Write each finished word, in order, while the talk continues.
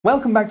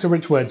Welcome back to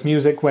Rich Words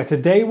Music, where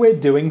today we're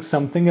doing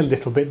something a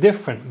little bit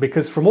different,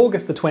 because from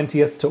August the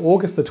 20th to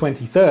August the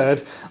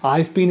 23rd,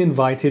 I've been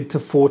invited to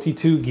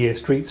 42 Gear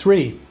Street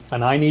 3,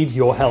 and I need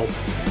your help.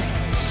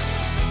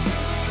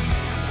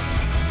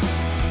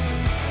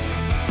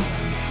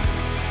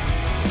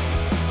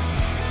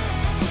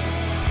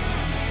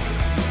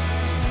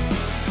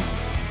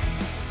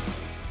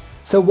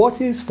 So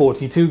what is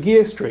 42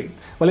 Gear Street?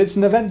 Well, it's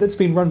an event that's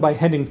been run by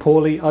Henning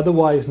Pauly,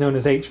 otherwise known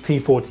as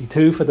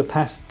HP42, for the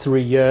past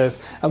 3 years.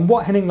 And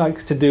what Henning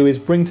likes to do is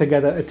bring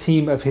together a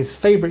team of his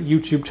favourite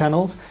YouTube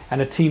channels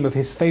and a team of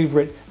his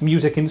favourite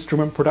music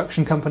instrument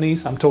production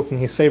companies. I'm talking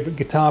his favourite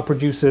guitar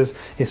producers,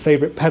 his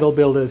favourite pedal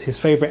builders, his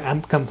favourite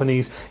amp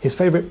companies, his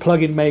favourite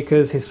plugin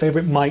makers, his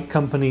favourite mic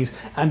companies,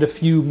 and a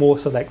few more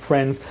select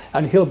friends.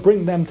 And he'll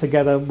bring them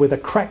together with a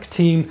crack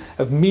team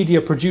of media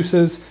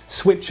producers,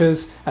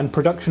 switchers, and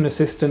production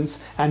assistants,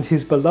 and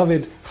his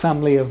beloved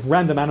family of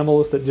random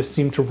animals that just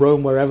seem to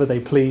roam wherever they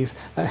please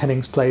at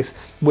Henning's place,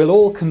 will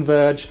all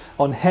converge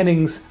on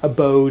Henning's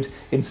abode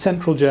in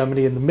central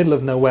Germany in the middle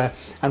of nowhere.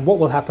 And what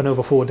will happen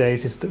over 4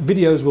 days is that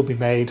videos will be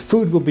made,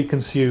 food will be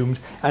consumed,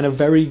 and a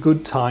very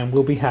good time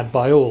will be had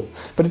by all.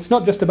 But it's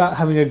not just about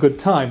having a good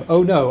time.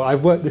 Oh no,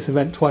 I've worked this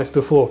event twice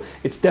before.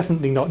 It's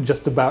definitely not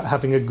just about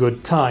having a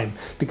good time,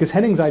 because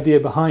Henning's idea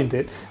behind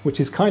it, which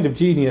is kind of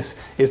genius,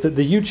 is that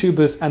the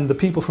YouTubers and the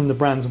people from the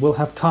brands will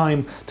have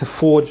time to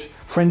forge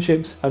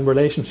friendships and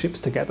relationships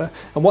together.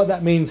 And what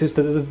that means is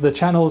that the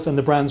channels and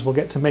the brands will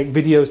get to make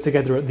videos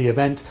together at the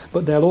event,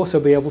 but they'll also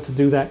be able to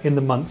do that in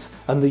the months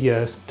and the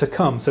years to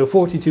come. So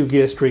 42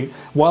 Gear Street,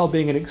 while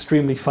being an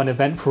extremely fun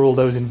event for all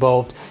those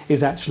involved,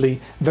 is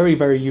actually very,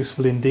 very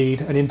useful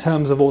indeed. And in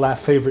terms of all our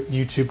favorite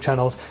YouTube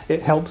channels,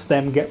 it helps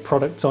them get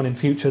products on in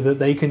future that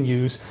they can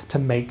use to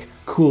make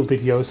cool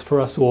videos for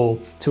us all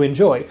to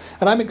enjoy.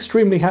 And I'm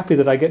extremely happy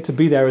that I get to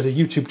be there as a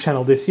YouTube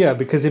channel this year,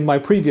 because in my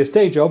previous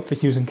day job for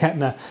Hughes &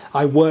 Kettner,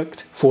 I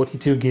worked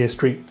 42 Gear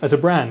Street as a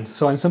brand.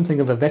 So I'm something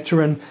of a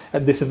veteran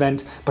at this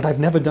event, but I've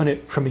never done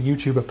it from a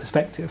YouTuber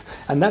perspective.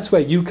 And that's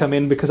where you come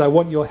in, because I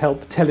want your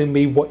help telling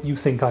me what you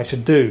think I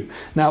should do.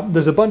 Now,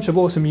 there's a bunch of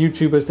awesome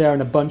YouTubers there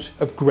and a bunch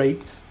of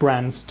great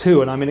brands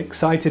too, and I'm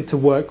excited to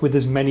work with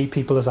as many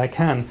people as I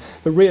can.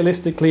 But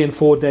realistically, in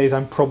 4 days,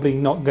 I'm probably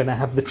not going to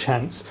have the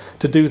chance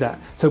to do that.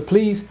 So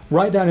please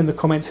write down in the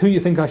comments who you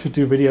think I should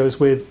do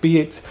videos with, be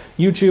it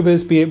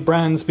YouTubers, be it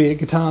brands, be it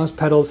guitars,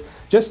 pedals.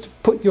 Just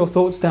put your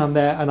thoughts down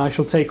there and I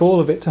shall take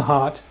all of it to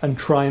heart and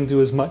try and do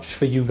as much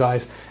for you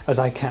guys as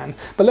I can.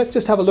 But let's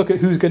just have a look at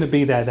who's going to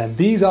be there then.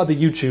 These are the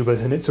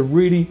YouTubers, and it's a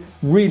really,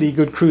 really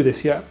good crew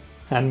this year.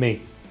 And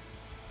me.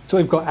 So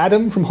we've got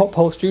Adam from Hot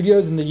Pole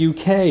Studios in the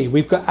UK,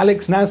 we've got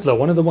Alex Nasler,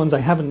 one of the ones I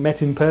haven't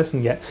met in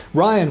person yet,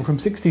 Ryan from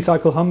 60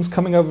 Cycle Hums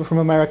coming over from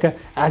America,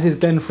 as is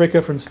Glenn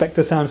Fricker from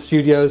Spectre Sound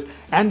Studios,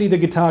 Andy the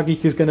Guitar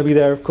Geek is going to be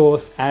there of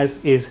course,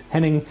 as is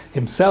Henning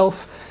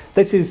himself.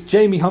 This is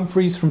Jamie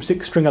Humphries from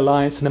Six String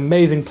Alliance, an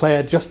amazing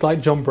player just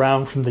like John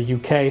Brown from the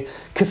UK.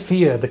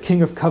 Kafir, the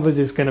king of covers,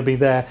 is going to be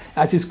there,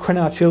 as is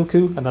Krenar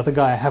Chilku, another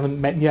guy I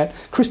haven't met yet.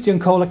 Christian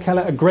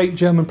Kohler-Keller, a great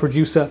German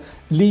producer.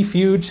 Lee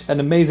Fuge, an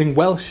amazing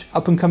Welsh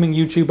up-and-coming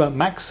YouTuber.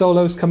 Max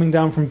Solo's coming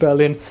down from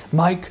Berlin.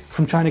 Mike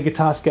from China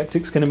Guitar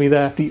Skeptic's going to be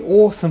there. The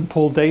awesome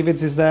Paul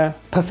Davids is there.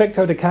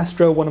 Perfecto de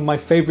Castro, one of my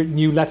favourite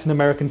new Latin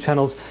American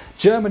channels.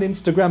 German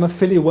Instagrammer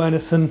Philly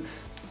Wernerson.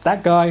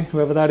 That guy,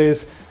 whoever that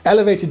is.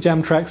 Elevated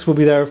Jam Tracks will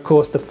be there, of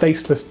course. The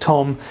Faceless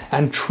Tom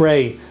and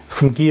Trey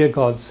from Gear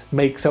Gods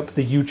makes up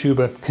the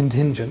YouTuber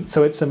contingent.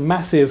 So it's a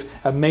massive,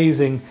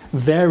 amazing,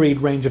 varied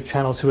range of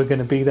channels who are going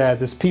to be there.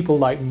 There's people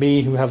like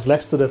me who have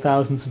less than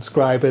 1,000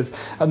 subscribers,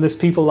 and there's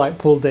people like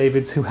Paul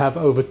Davids who have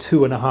over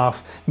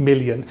 2.5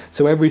 million.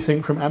 So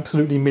everything from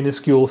absolutely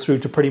minuscule through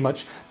to pretty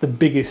much the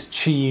biggest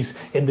cheese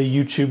in the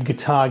YouTube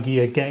guitar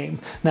gear game.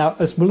 Now,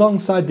 as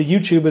alongside the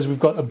YouTubers, we've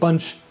got a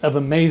bunch of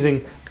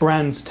amazing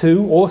brands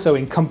too, also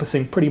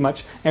encompassing pretty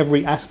much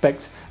every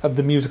aspect of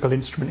the musical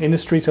instrument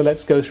industry. So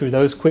let's go through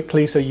those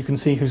quickly so you can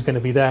see who's going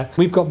to be there.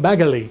 We've got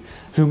Bagali,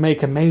 who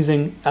make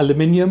amazing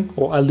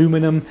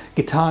aluminum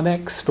guitar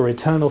necks for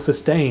Eternal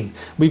Sustain.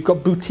 We've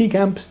got Boutique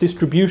Amps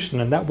Distribution,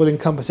 and that will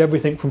encompass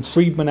everything from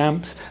Friedman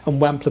amps and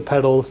Wampler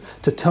pedals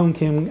to Tone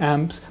King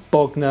amps,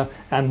 Bogner,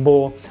 and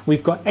more.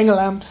 We've got Engel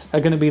Amps are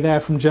going to be there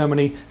from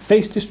Germany.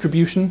 Face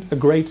Distribution, a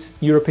great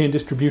European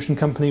distribution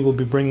company, will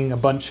be bringing a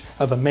bunch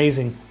of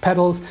amazing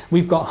pedals.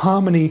 We've got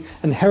Harmony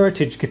and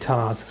Heritage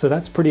guitars, so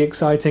that's pretty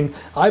exciting.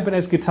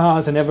 Ibanez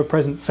Guitars and Ever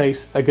Present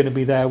Face are going to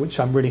be there, which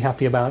I'm really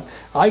happy about.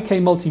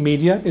 IK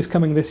Multimedia is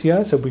coming this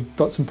year, so we've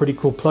got some pretty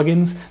cool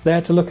plugins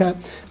there to look at.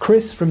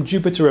 Chris from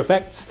Jupiter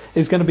Effects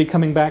is going to be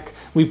coming back.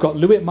 We've got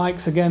Lewitt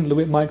Mics again.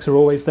 Lewitt Mics are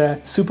always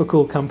there. Super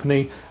cool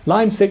company.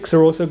 Line 6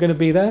 are also going to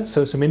be there,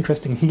 so some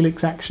interesting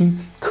Helix action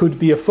could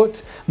be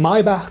afoot.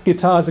 Maybach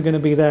Guitars are going to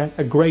be there,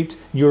 a great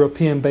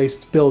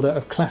European-based builder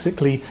of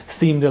classically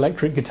themed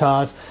electric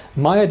guitars.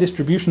 Meyer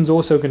Distribution's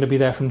also going to be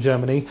there from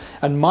Germany,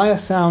 and Meyer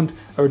Sound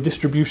are a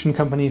distribution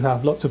company who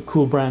have lots of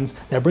cool brands.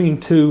 They're bringing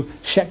two,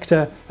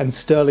 Schecter and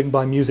Sterling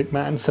by Music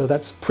Man, so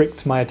that's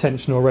pricked my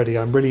attention already.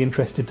 I'm really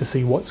interested to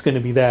see what's going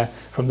to be there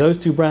from those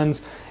two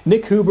brands.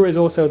 Nick Huber is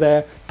also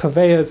there,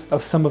 purveyors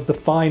of some of the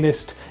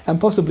finest and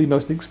possibly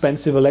most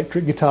expensive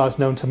electric guitars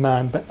known to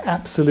man, but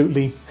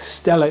absolutely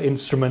stellar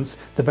instruments.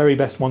 The very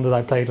best one that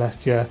I played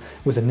last year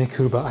was a Nick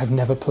Huber. I've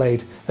never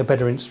played a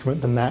better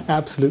instrument than that.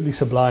 Absolutely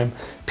sublime.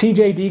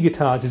 PJD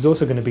Guitars is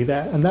also going to be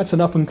there, and that's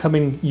an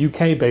up-and-coming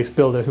UK-based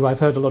builder who I've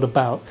heard a lot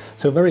about,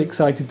 so very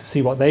excited to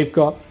see what they've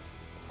got.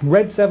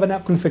 Red 7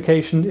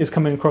 amplification is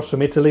coming across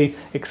from Italy,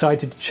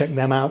 excited to check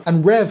them out.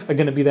 And Rev are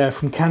going to be there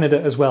from Canada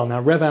as well. Now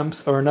Rev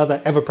amps are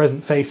another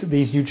ever-present face at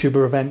these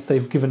YouTuber events.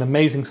 They've given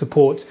amazing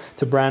support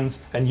to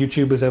brands and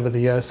YouTubers over the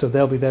years, so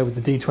they'll be there with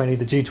the D20,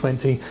 the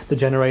G20, the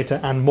generator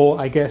and more,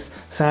 I guess.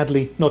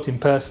 Sadly, not in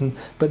person,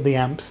 but the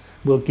amps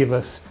will give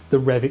us the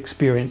Rev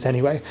experience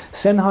anyway.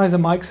 Sennheiser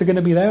mics are going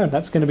to be there, and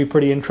that's going to be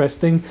pretty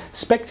interesting.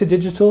 Spectre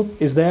Digital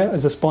is there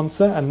as a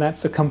sponsor, and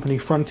that's a company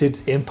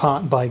fronted in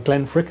part by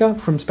Glenn Fricker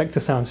from Spectre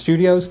Sound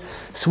Studios.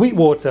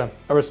 Sweetwater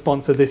are a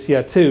sponsor this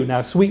year too.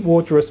 Now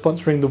Sweetwater are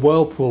sponsoring the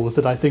whirlpools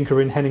that I think are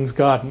in Henning's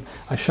garden.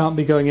 I shan't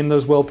be going in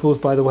those whirlpools,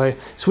 by the way.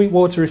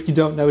 Sweetwater, if you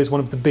don't know, is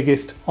one of the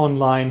biggest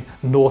online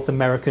North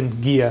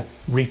American gear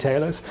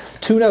retailers.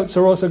 Two Notes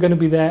are also going to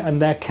be there, and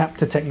their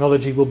Captor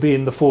technology will be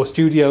in the 4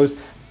 studios,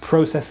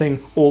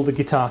 processing all the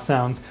guitar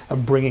sounds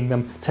and bringing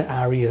them to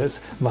our ears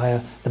via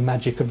the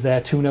magic of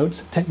their Two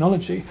Notes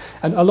technology.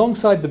 And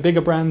alongside the bigger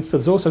brands,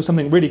 there's also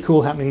something really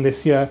cool happening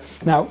this year.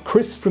 Now,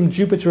 Chris from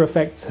Jupiter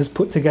Effects has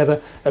put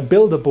together a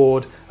builder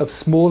board of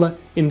smaller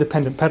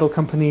independent pedal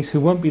companies who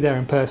won't be there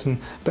in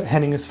person, but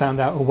Henning has found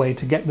out a way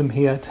to get them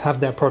here, to have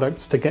their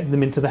products, to get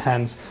them into the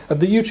hands of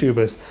the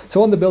YouTubers.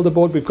 So on the builder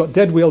board, we've got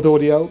Dead Wheeled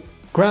Audio,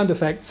 Ground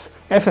Effects,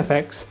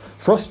 FFX,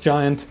 Frost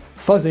Giant,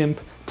 Fuzz Imp,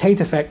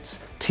 Tate Effects,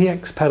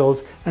 TX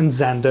pedals and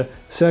Xander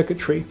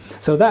circuitry.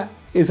 So that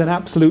is an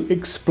absolute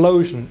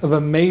explosion of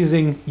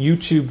amazing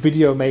YouTube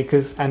video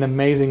makers and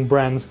amazing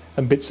brands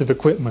and bits of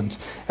equipment.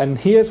 And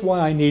here's why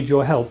I need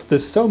your help.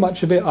 There's so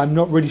much of it, I'm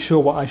not really sure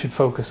what I should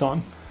focus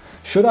on.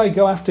 Should I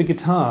go after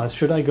guitars?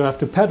 Should I go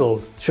after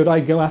pedals? Should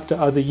I go after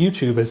other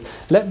YouTubers?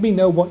 Let me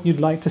know what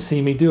you'd like to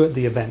see me do at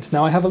the event.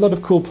 Now I have a lot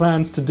of cool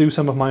plans to do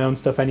some of my own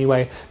stuff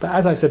anyway, but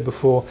as I said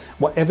before,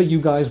 whatever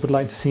you guys would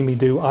like to see me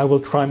do, I will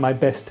try my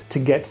best to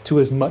get to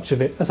as much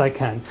of it as I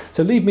can.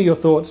 So leave me your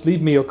thoughts,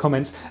 leave me your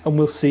comments, and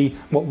we'll see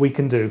what we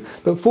can do.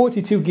 But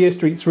 42 Gear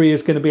Street 3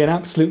 is going to be an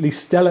absolutely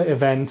stellar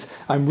event.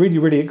 I'm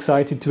really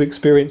excited to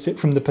experience it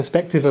from the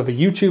perspective of a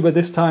YouTuber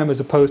this time, as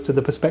opposed to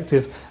the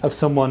perspective of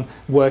someone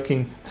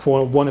working for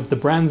one of the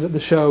brands at the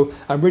show.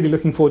 I'm really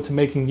looking forward to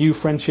making new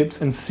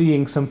friendships and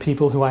seeing some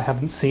people who I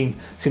haven't seen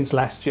since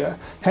last year.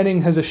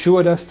 Henning has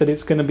assured us that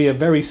it's going to be a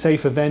very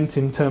safe event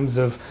in terms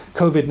of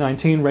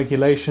COVID-19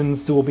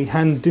 regulations. There will be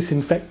hand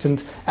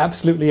disinfectant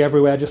absolutely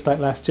everywhere, just like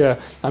last year.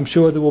 I'm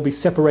sure there will be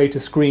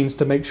separator screens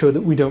to make sure that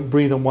we don't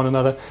breathe on one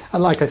another.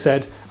 And like I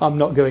said, I'm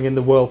not going in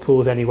the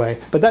whirlpools anyway.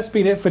 But that's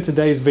been it for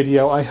today's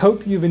video. I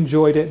hope you've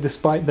enjoyed it,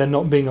 despite there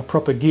not being a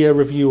proper gear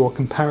review or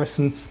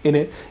comparison in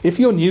it. If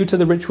you're new to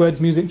the Rich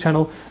Words Music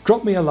channel,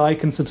 drop me a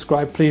like and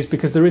subscribe please,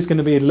 because there is going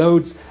to be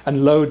loads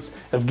and loads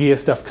of gear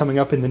stuff coming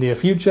up in the near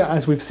future,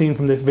 as we've seen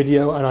from this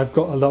video, and I've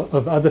got a lot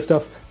of other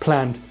stuff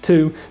planned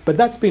too. But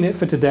that's been it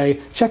for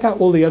today. Check out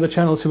all the other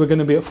channels who are going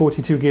to be at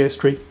 42 Gear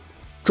Street.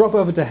 Drop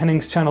over to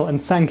Henning's channel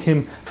and thank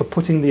him for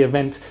putting the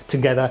event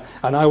together,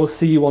 and I will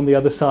see you on the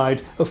other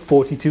side of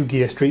 42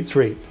 Gear Street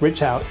 3.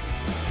 Rich out.